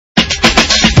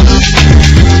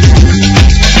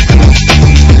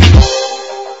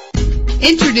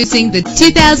Introducing the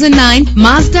 2009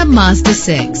 Mazda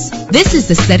 6. This is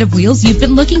the set of wheels you've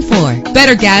been looking for.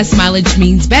 Better gas mileage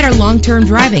means better long-term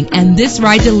driving, and this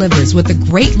ride delivers with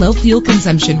a great low fuel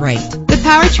consumption rate. The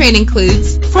powertrain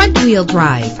includes front-wheel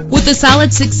drive with a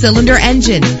solid 6-cylinder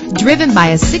engine driven by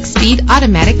a 6-speed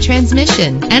automatic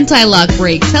transmission. Anti-lock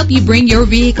brakes help you bring your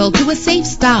vehicle to a safe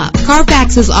stop.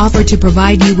 Carfax is offered to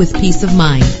provide you with peace of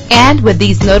mind. And with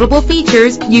these notable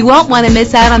features, you won't want to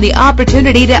miss out on the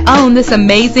opportunity to own this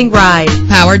amazing ride.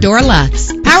 Power door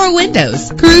locks, power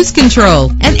windows, cruise control,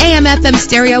 an AM/FM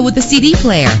stereo with a CD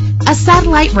player, a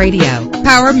satellite radio,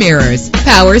 power mirrors,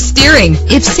 power steering.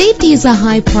 If safety is a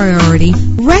high priority,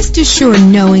 rest assured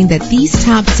knowing that these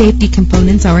top safety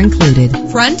components are included.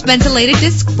 Front ventilated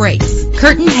disc brakes,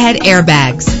 curtain head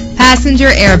airbags, passenger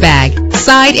airbag,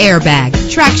 side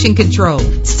airbag, traction control,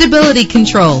 stability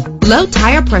control, low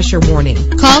tire pressure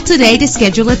warning. Call today to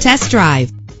schedule a test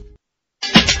drive.